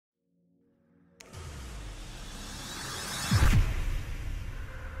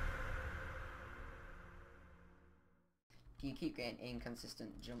if you keep getting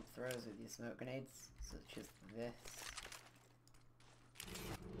inconsistent jump throws with your smoke grenades, such as this,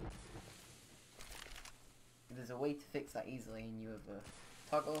 there's a way to fix that easily, and you have a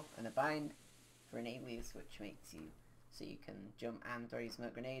toggle and a bind for an alias, which makes you so you can jump and throw your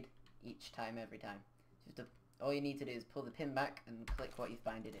smoke grenade each time, every time. All you need to do is pull the pin back and click what you've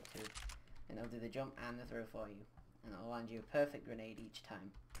binded it to, and it'll do the jump and the throw for you, and it'll land you a perfect grenade each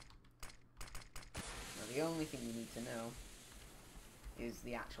time. Now the only thing you need to know is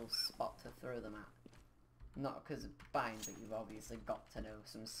the actual spot to throw them at. Not because of bind, but you've obviously got to know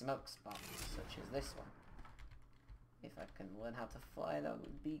some smoke spots, such as this one. If I can learn how to fly, that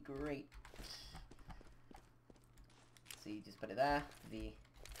would be great. So you just put it there,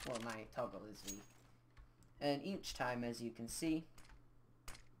 well, my toggle is V. And each time, as you can see,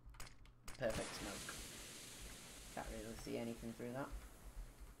 perfect smoke. Can't really see anything through that.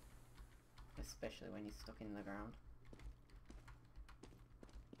 Especially when you're stuck in the ground.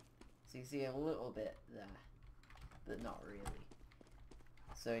 So you see a little bit there, but not really.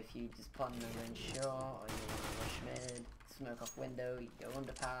 So if you just plan on going short, or you want to rush mid, smoke off window, you go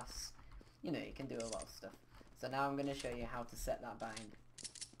underpass, you know, you can do a lot of stuff. So now I'm going to show you how to set that bind.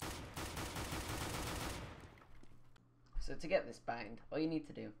 So to get this bind, all you need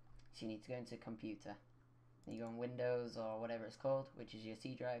to do is you need to go into computer. Then you go on Windows or whatever it's called, which is your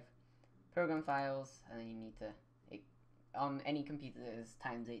C drive, program files, and then you need to, on any computer that is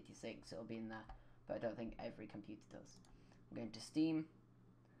 ×86 it'll be in there, but I don't think every computer does. I'm going to Steam,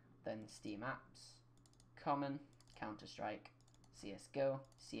 then Steam Apps, Common, Counter-Strike, CSGO,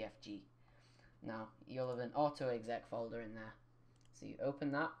 CFG. Now you'll have an auto exec folder in there, so you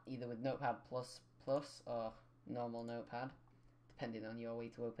open that either with Notepad++ or normal Notepad, depending on your way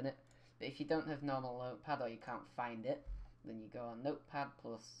to open it. But if you don't have normal Notepad or you can't find it, then you go on notepad++.org,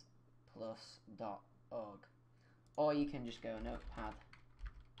 or you can just go Notepad++,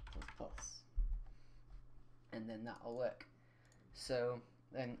 and then that'll work. So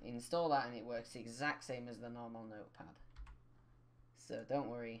then install that, and it works the exact same as the normal Notepad, so don't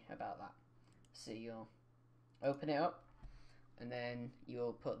worry about that. So you'll open it up, and then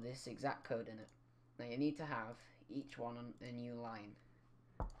you'll put this exact code in it. Now you need to have each one on a new line.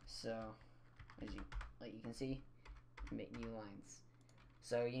 So as you can see, make new lines.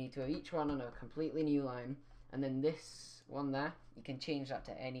 So you need to have each one on a completely new line, and then this one there, you can change that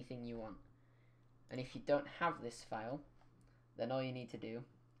to anything you want. And if you don't have this file, then all you need to do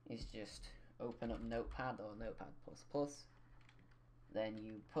is just open up Notepad or Notepad++. Then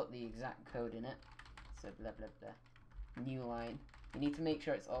you put the exact code in it. So blah blah blah. New line. You need to make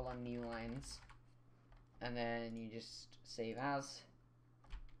sure it's all on new lines. And then you just save as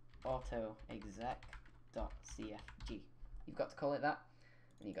auto exec.cfg. You've got to call it that.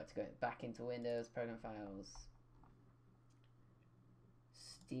 And you've got to go back into Windows, Program Files,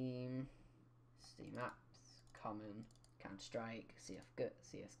 Steam, Steam Apps, Common, Counter-Strike,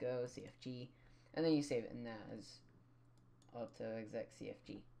 CSGO, CFG, and then you save it in there as auto exec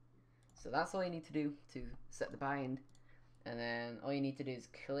CFG. So that's all you need to do to set the bind, and then all you need to do is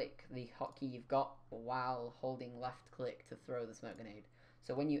click the hotkey you've got while holding left click to throw the smoke grenade.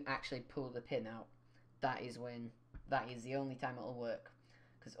 So when you actually pull the pin out, that is the only time it'll work.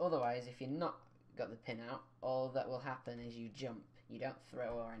 Because otherwise, if you're not got the pin out, all that will happen is you jump. You don't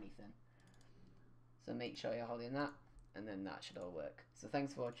throw or anything. So make sure you're holding that, and then that should all work. So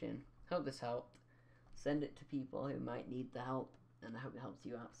thanks for watching. Hope this helped. Send it to people who might need the help, and I hope it helps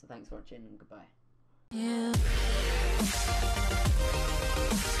you out. So thanks for watching, and goodbye. Yeah.